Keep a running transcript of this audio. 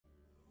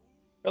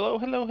Hello,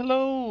 hello,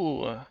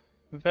 hello!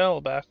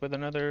 Vel back with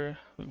another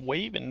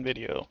Waven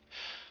video.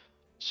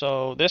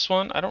 So this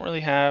one, I don't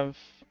really have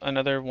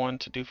another one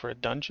to do for a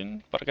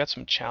dungeon, but I got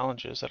some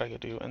challenges that I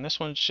could do, and this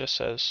one just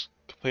says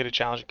complete a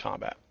challenge in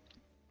combat.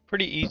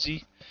 Pretty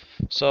easy.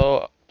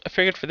 So I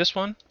figured for this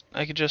one,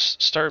 I could just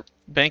start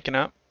banking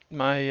up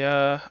my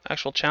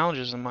actual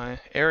challenges in my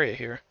area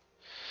here.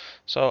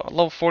 So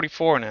level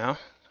 44 now.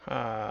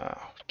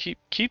 Keep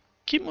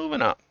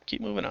moving up. Keep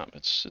moving up.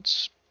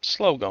 It's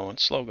slow going,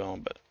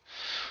 but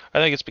I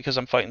think it's because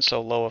I'm fighting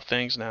so low of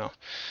things now.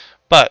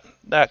 But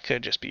that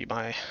could just be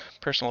my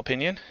personal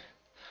opinion.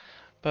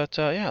 But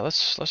yeah,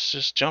 let's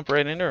just jump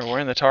right into it. We're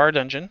in the Tar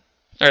dungeon,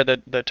 or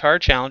the Tar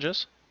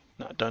challenges,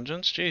 not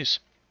dungeons. Jeez.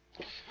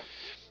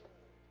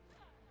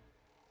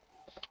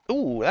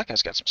 Ooh, that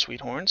guy's got some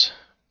sweet horns.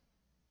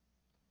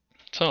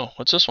 So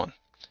what's this one?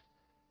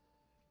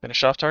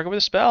 Finish off target with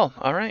a spell.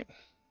 All right.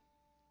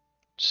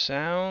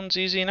 Sounds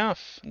easy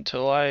enough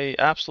until I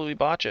absolutely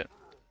botch it.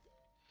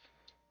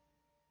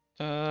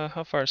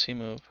 How far does he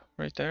move?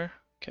 Right there?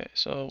 Okay,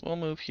 so we'll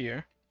move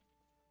here.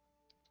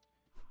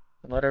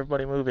 And let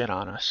everybody move in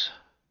on us.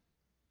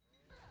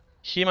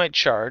 He might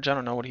charge. I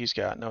don't know what he's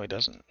got. No, he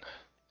doesn't.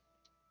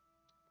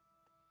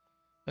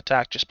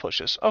 Attack just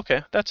pushes.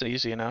 Okay, that's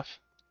easy enough.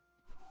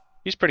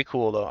 He's pretty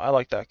cool, though. I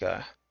like that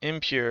guy.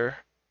 Impure.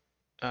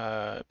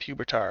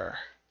 Pubertar.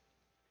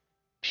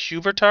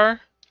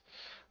 Pubertar?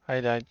 I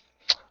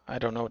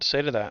don't know what to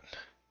say to that.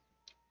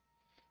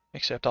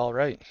 Except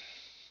alright.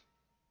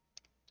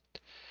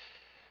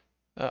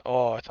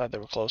 Oh, I thought they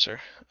were closer.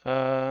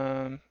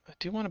 I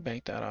do want to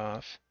bank that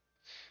off.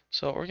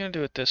 So we're going to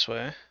do it this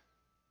way.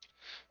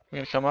 We're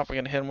going to come up, we're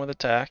going to hit him with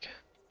attack.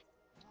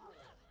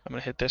 I'm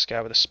going to hit this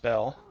guy with a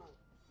spell.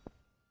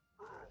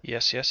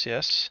 Yes, yes,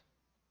 yes.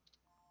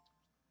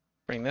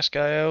 Bring this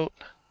guy out.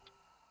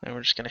 And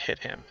we're just going to hit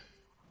him.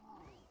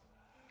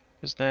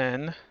 Because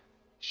then,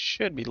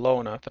 should be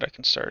low enough that I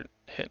can start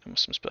hitting him with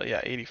some spell.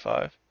 Yeah,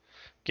 85.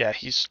 Yeah,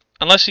 he's...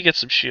 Unless he gets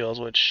some shields,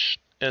 which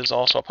is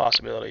also a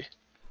possibility.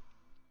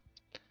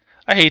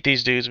 I hate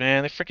these dudes,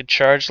 man. They freaking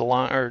charge the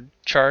line, or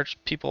charge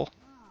people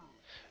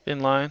in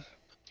line.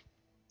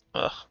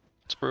 Ugh,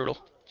 it's brutal.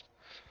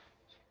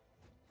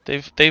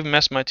 They've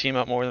messed my team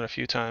up more than a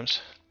few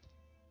times.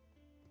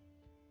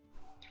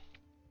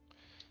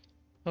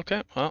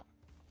 Okay, well,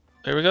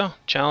 there we go.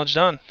 Challenge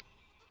done.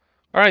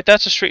 All right,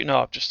 that's a street.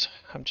 No, I'm just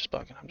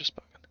bugging. I'm just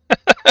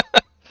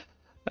bugging.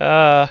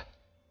 uh,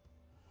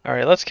 all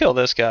right, let's kill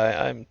this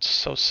guy. I'm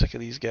so sick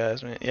of these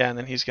guys, man. Yeah, and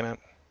then he's gonna.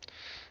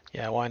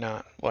 Yeah, why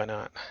not? Why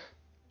not?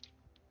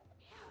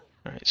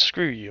 All right,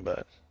 screw you,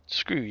 bud.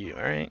 Screw you.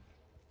 All right.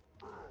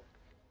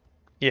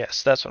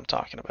 Yes, that's what I'm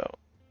talking about.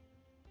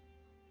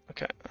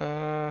 Okay.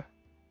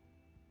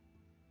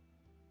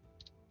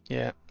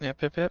 Yeah, yeah,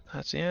 pip pip.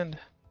 That's the end.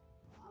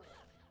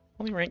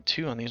 Only rank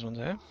 2 on these ones,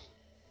 eh? I've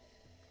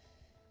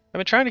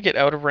been trying to get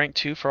out of rank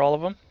 2 for all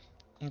of them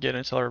and get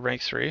into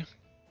rank 3.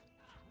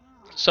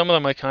 Some of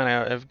them I kind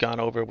of have gone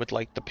over with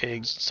like the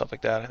pigs and stuff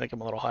like that. I think I'm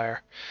a little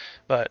higher,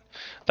 but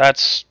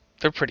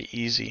they're pretty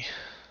easy.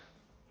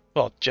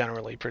 Well,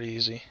 generally pretty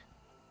easy.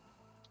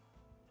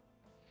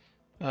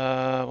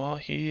 Well, no,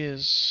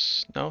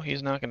 he's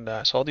not gonna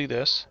die. So I'll do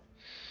this,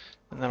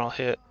 and then I'll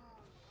hit.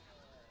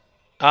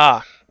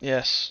 Ah,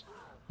 yes,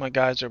 my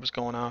geyser was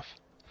going off.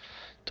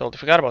 Totally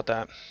forgot about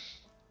that.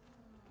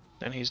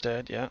 Then he's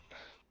dead. Yeah.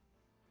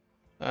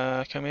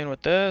 Come in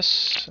with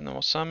this, and then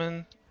we'll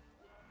summon.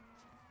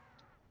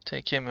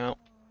 Take him out.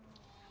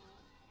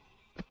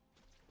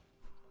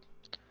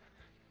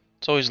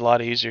 It's always a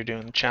lot easier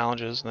doing the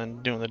challenges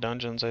than doing the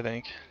dungeons, I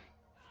think.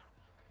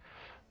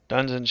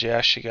 Dungeons,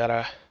 yes, you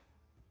gotta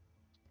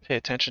pay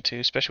attention to,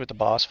 especially with the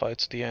boss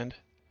fights at the end.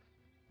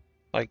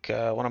 Like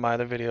one of my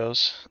other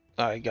videos,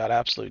 I got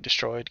absolutely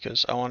destroyed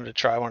because I wanted to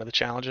try one of the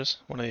challenges,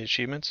 one of the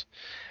achievements,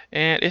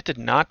 and it did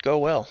not go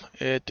well.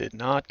 It did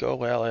not go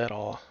well at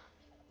all.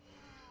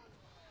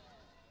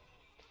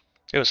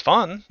 It was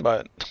fun,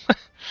 but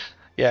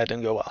yeah, it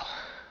didn't go well.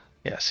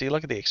 Yeah, see,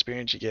 look at the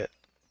experience you get.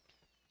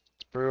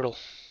 It's brutal.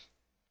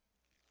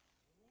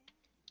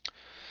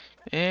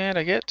 And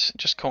I get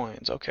just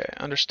coins. Okay,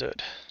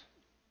 understood.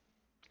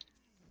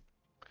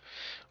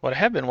 What I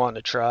have been wanting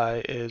to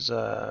try is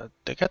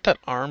they got that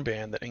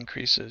armband that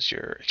increases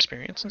your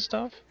experience and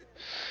stuff,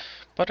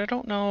 but I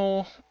don't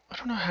know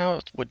how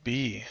it would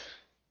be.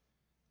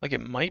 Like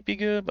it might be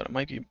good, but it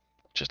might be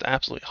just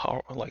absolutely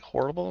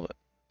horrible. But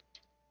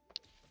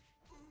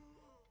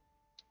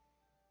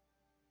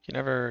you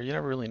never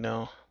really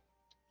know.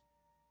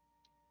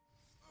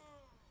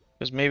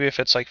 Because maybe if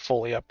it's like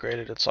fully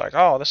upgraded, it's like,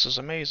 oh, this is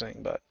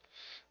amazing. But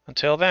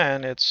until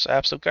then, it's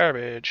absolute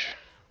garbage.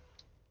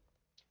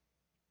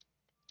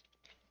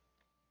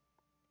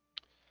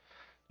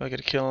 I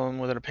gotta kill him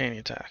with a painting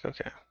attack.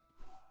 Okay,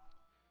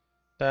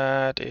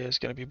 that is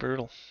gonna be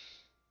brutal.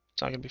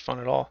 It's not gonna be fun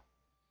at all.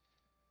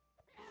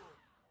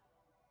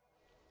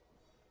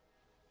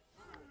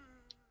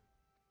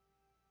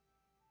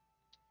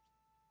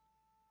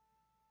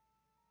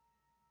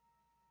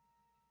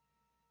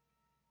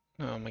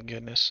 Oh my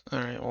goodness.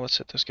 Alright, well let's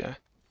hit this guy.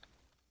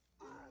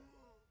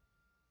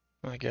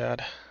 My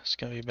god, it's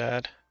gonna be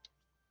bad.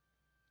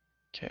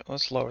 Okay,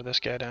 let's lower this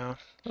guy down.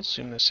 Let's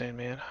zoom this in,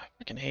 man.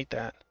 I freaking hate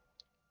that.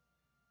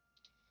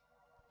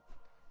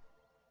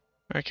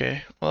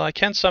 Okay, well I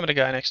can summon a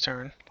guy next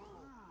turn.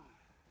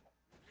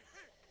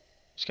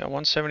 He's got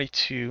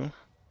 172.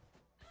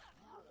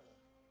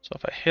 So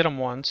if I hit him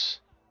once,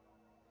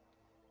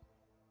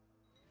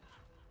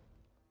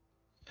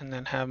 and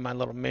then have my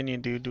little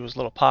minion dude do his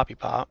little poppy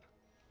pop.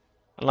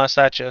 Unless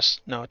that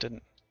just... no, it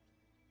didn't.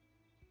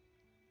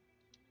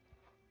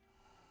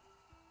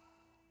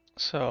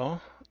 So,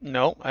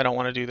 no, I don't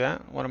want to do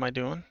that. What am I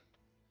doing?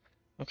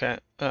 Okay,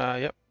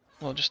 yep.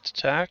 We'll just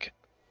attack.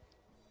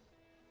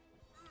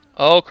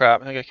 Oh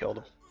crap, I think I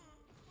killed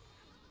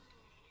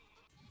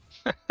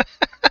him.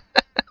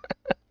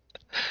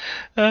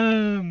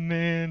 Oh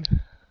man.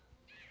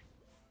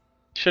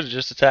 Should have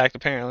just attacked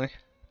apparently.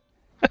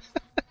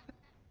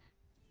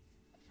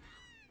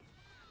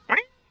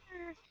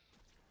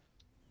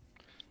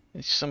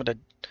 Some of the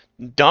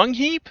dung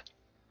heap?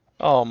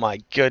 Oh my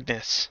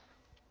goodness.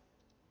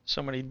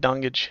 So many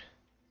dungage.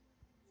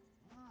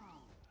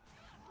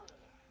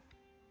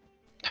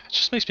 It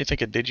just makes me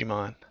think of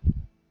Digimon.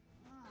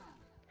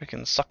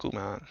 Freaking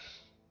Sakuman.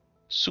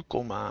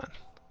 Sukoman.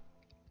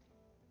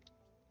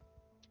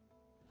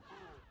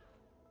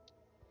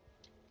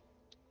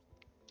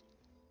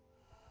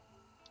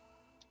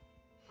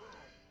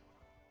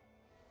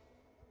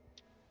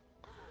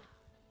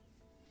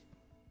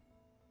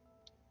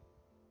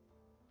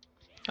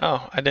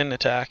 Oh, I didn't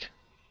attack.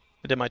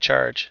 I did my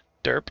charge.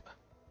 Derp.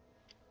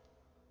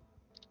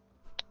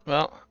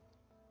 Well,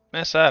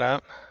 mess that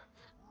up.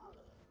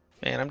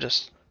 Man, I'm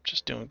just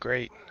doing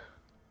great.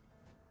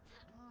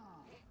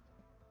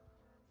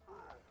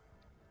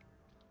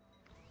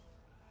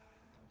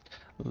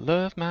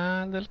 Love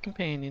my little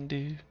companion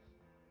dude.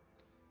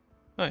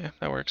 Oh yeah,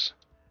 that works.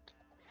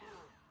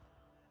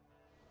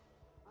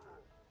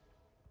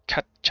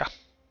 Gotcha.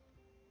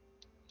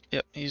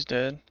 Yep, he's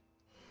dead.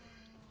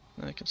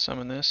 I can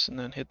summon this and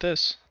then hit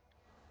this.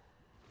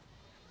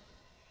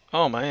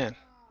 Oh man.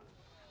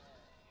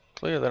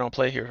 Clearly they don't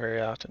play here very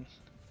often.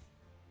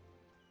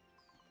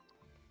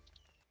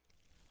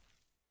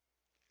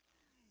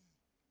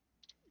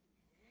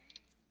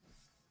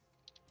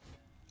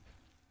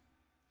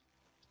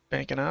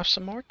 Banking off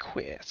some more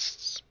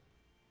quests.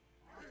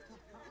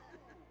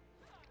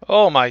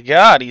 Oh my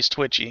god, he's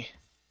twitchy.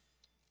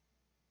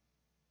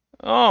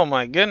 Oh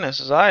my goodness,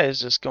 his eye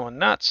is just going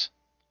nuts.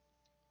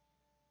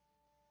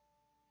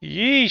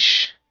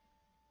 Yeesh.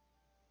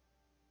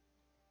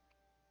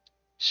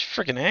 He's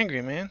freaking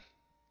angry, man.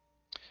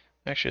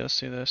 Actually, let's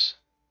do this.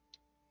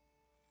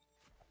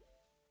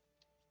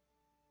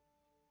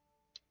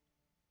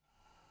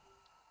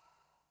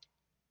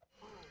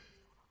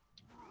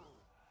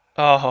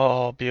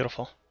 Oh,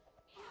 beautiful.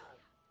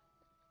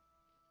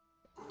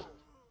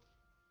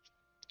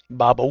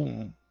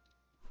 Ba-boom.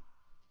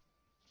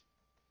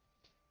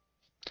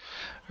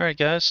 Alright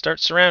guys, start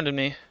surrounding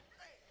me.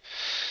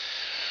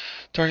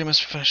 Target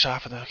must be finished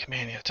off with a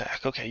commanding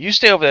attack. Okay, you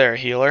stay over there,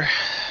 healer.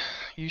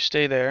 You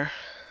stay there.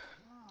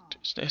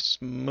 It's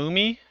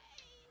Moomy?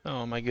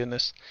 Oh my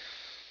goodness.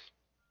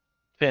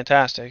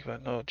 Fantastic,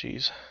 but oh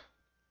jeez.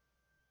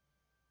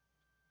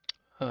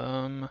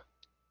 No.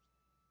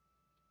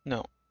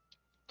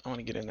 I want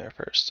to get in there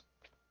first.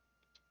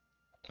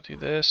 Do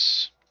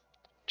this.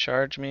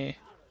 Charge me.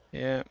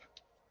 Yeah.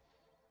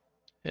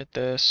 Hit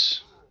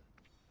this.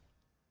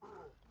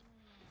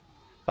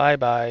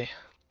 Bye-bye.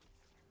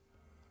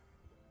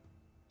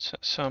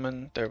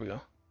 Summon. There we go.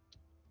 At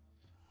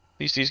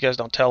least these guys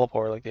don't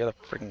teleport like the other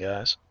freaking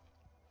guys.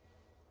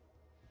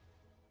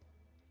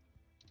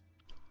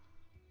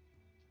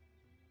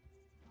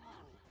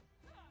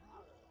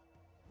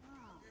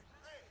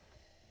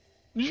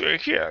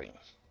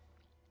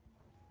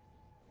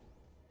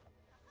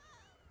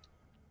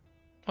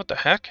 What the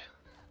heck?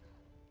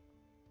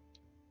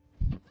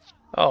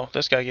 Oh,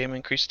 this guy gave me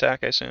increased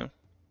attack, I assume.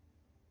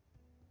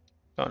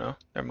 Oh no,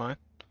 never mind.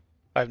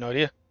 I have no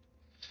idea.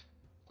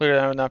 Clearly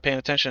I'm not paying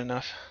attention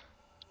enough.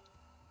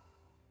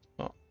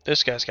 Well,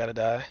 this guy's gotta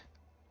die.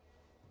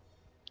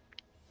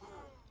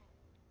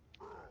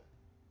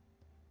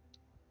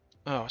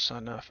 Oh, it's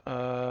not enough.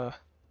 No.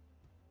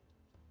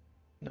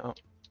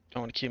 I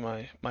want to keep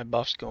my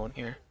buffs going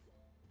here.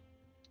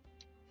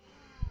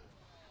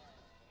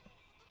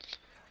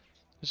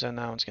 Because then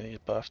that one's gonna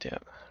get buffed, yeah.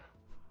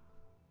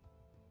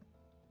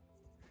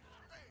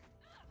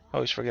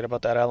 Always forget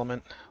about that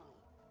element.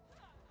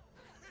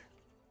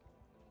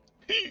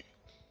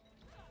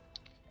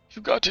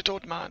 You got it,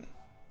 old man.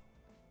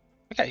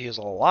 That guy heals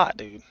a lot,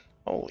 dude.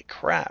 Holy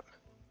crap.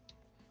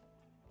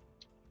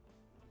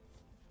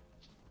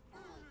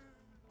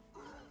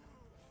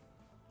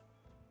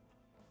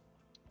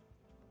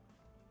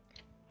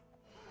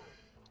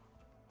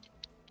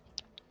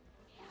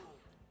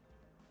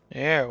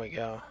 There we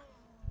go.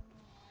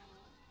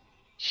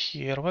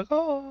 Here we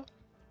go.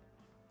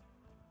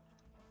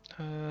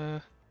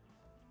 Well,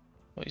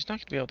 he's not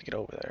going to be able to get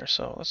over there,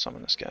 so let's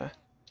summon this guy.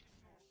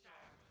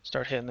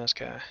 Start hitting this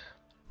guy.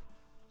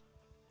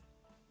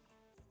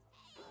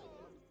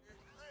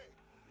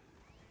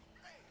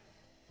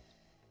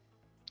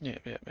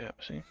 Yep,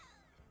 see?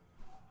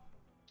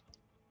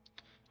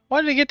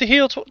 Why did he get the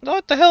heal?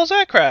 What the hell is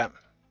that crap?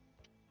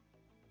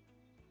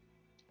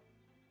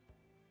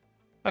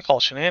 I call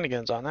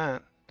shenanigans on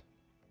that.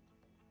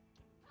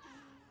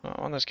 Oh,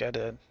 on this guy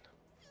did.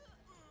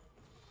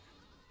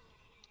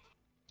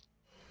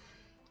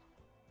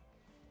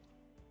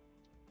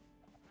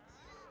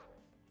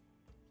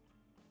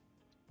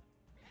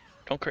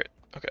 Don't crit.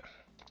 Okay.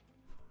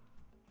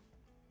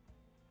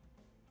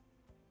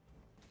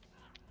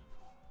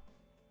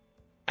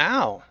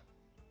 Ow!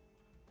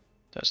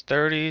 Does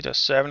 30, does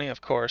 70,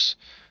 of course.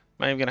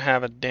 Am I even gonna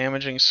have a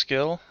damaging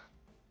skill?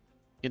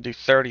 You do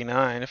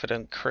 39 if it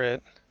doesn't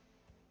crit.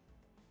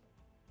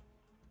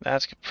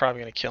 That's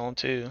probably gonna kill him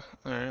too.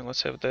 Alright,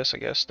 let's hit with this, I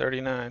guess.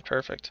 39,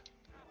 perfect.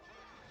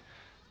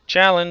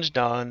 Challenge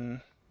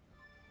done.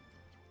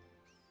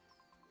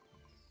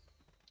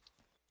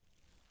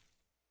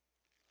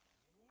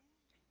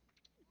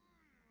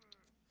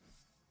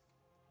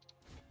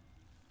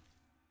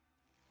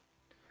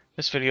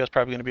 This video is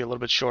probably gonna be a little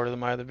bit shorter than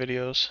my other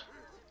videos.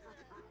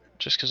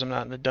 Just because I'm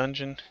not in the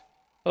dungeon.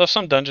 Although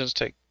some dungeons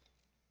take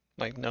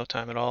like no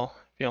time at all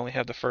if you only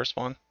have the first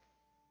one.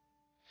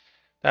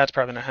 That's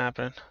probably not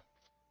happening.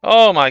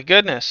 Oh my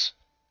goodness.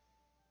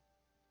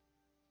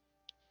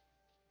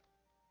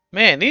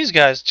 Man, these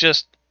guys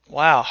just,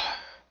 wow.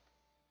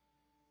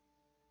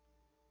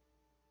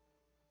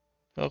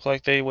 Look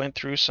like they went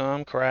through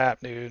some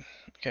crap, dude.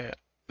 Okay,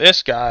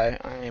 this guy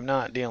I am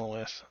not dealing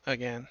with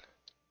again.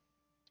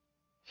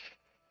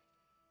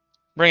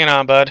 Bring it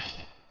on, bud.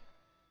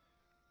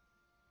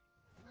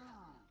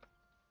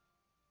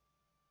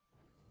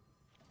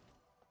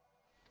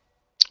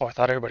 Oh, I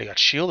thought everybody got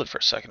shielded for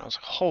a second. I was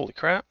like, holy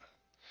crap.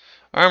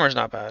 Armor's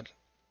not bad.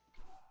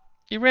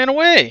 He ran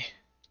away.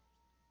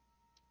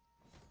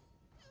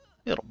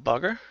 You little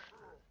bugger.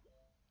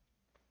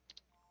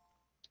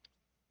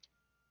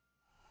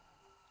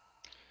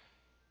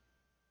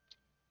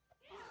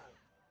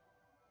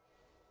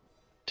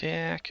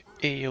 Attack.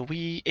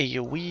 AoE.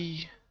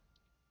 AoE.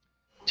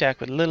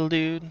 Attack with little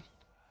dude.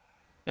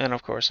 And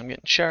of course I'm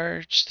getting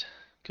charged.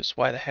 Because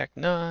why the heck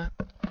not?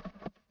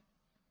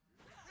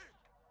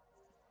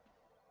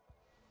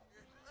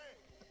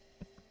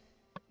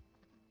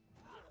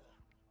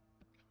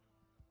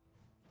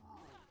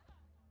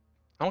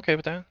 I'm okay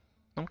with that.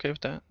 I'm okay with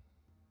that.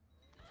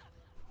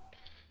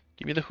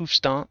 Give me the hoof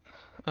stomp.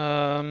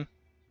 Yeah.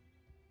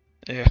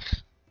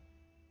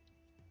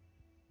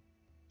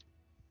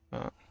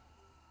 I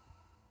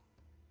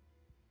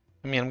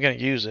mean, I'm gonna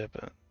use it,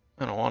 but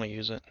I don't want to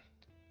use it.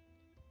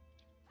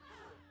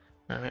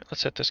 Alright,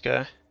 let's hit this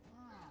guy.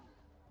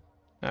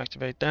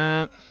 Activate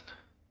that.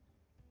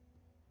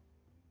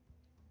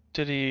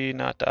 Did he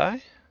not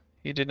die?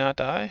 He did not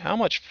die? How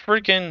much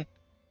freaking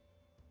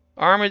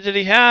armor did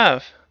he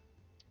have?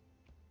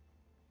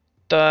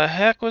 The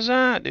heck was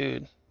that,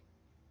 dude?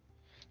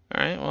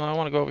 Alright, well, I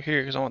want to go over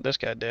here because I want this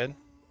guy dead.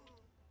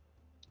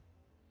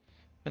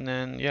 And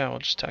then, yeah, we'll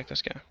just attack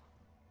this guy.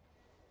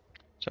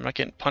 So I'm not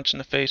getting punched in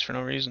the face for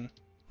no reason.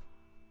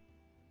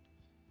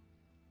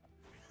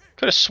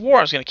 Could have swore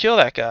I was going to kill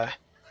that guy.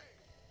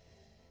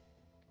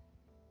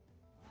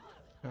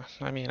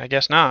 I mean, I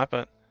guess not,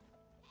 but...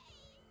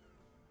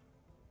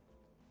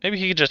 Maybe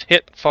he could just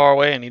hit far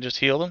away and he just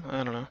healed him?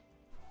 I don't know.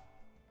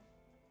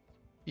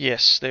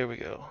 Yes, there we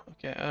go.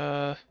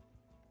 Okay,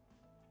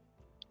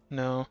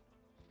 no.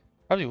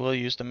 Probably will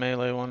use the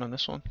melee one on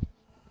this one.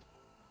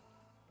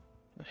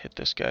 Hit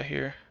this guy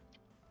here.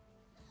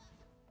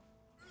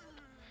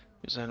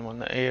 Because then when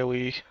the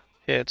AoE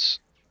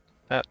hits...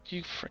 That,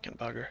 you freaking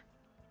bugger.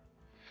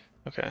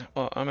 Okay,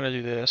 well, I'm gonna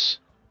do this.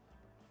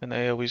 And the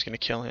AoE's gonna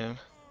kill him.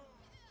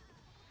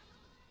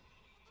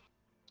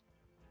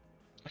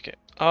 Okay.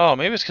 Oh,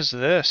 maybe it's because of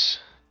this.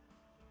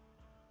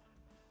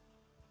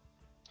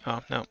 Oh,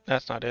 no,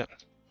 that's not it.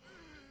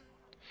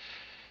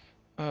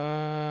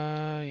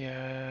 Yeah,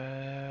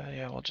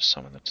 we'll just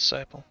summon the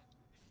Disciple.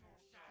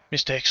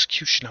 Mr.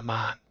 Executioner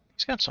Man.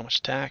 He's got so much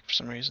attack for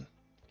some reason.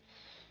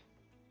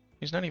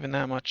 He's not even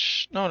that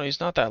much... No, he's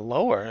not that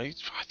lower. I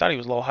thought he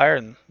was a little higher,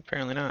 and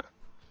apparently not.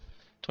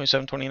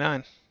 27,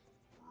 29.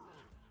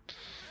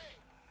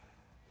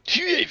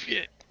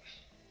 He's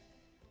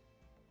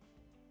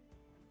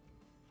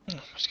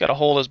got to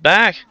hold his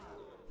back.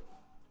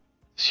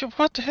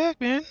 What the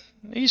heck, man?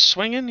 He's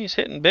swinging. He's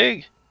hitting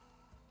big.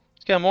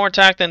 He's got more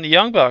attack than the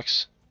Young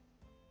Bucks.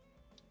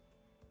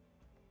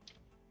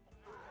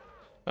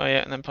 Oh,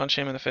 yeah, and then punch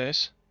him in the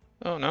face.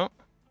 Oh, no.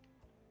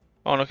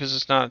 Oh, no, because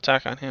it's not an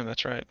attack on him.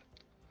 That's right.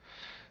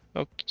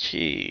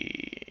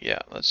 Okay. Yeah,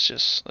 let's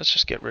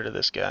just get rid of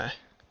this guy.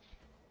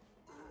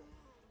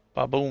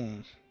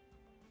 Ba-boom.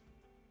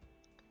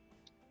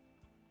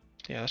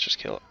 Yeah, let's just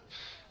kill it.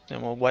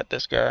 Then we'll wet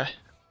this guy.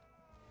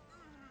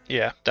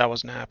 Yeah, that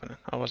wasn't happening.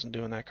 I wasn't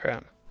doing that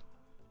crap.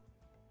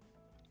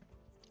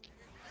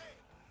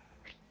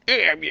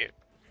 Yeah. Man,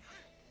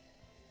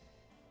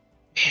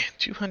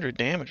 900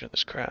 damage with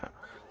this crap.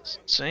 It's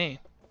insane.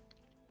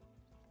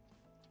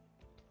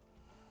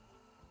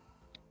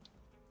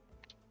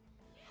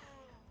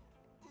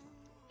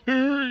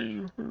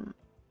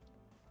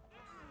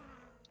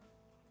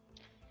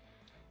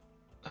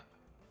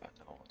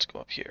 Let's go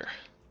up here.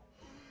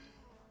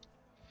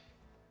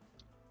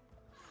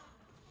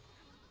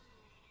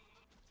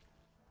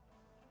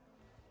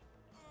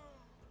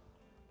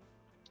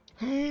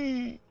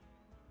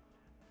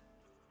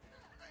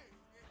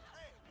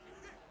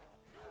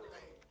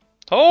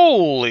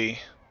 Holy!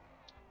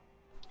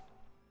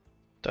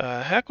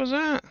 The heck was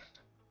that?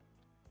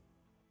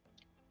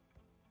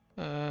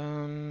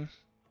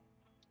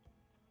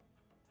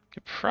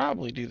 Could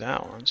probably do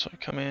that one. So I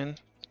come in,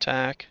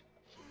 attack,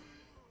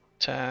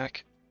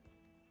 attack,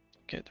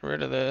 get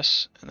rid of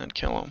this, and then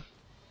kill him.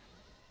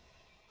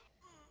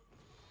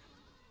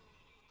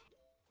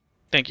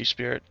 Thank you,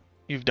 Spirit.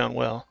 You've done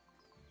well.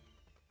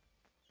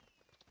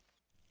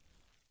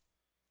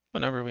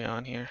 What number are we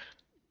on here?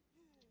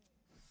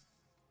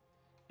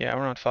 Yeah,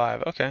 we're on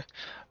 5. Okay.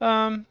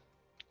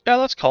 Yeah,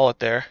 let's call it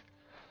there.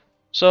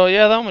 So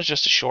yeah, that one was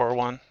just a short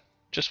one.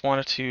 Just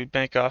wanted to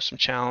bank off some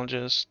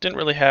challenges. Didn't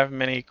really have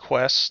many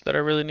quests that I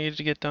really needed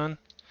to get done.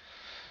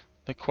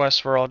 The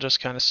quests were all just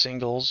kind of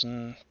singles,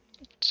 and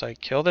it's like,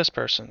 kill this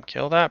person,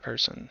 kill that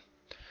person.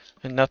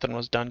 And nothing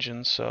was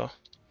dungeons, so...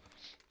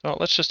 Well,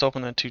 let's just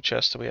open the 2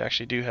 chests that we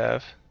actually do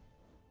have.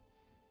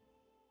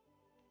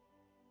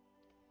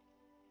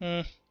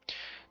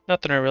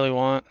 Nothing I really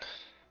want.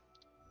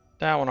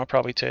 That one I'll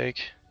probably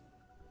take.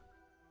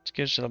 It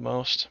gives you the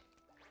most.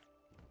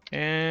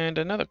 And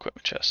another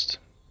equipment chest.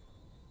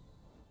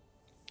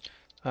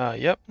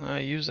 Yep, I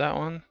use that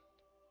one.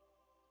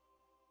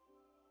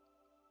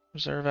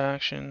 Reserve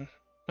action.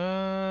 You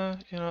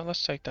know,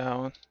 let's take that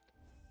one.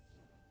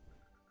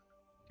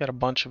 Got a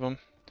bunch of them.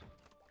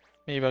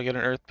 Maybe I'll get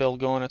an earth build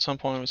going at some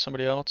point with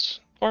somebody else.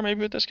 Or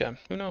maybe with this guy.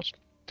 Who knows?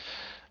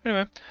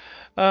 Anyway,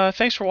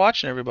 thanks for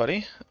watching,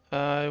 everybody.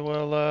 I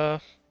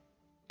will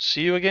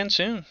see you again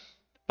soon.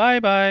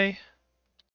 Bye-bye.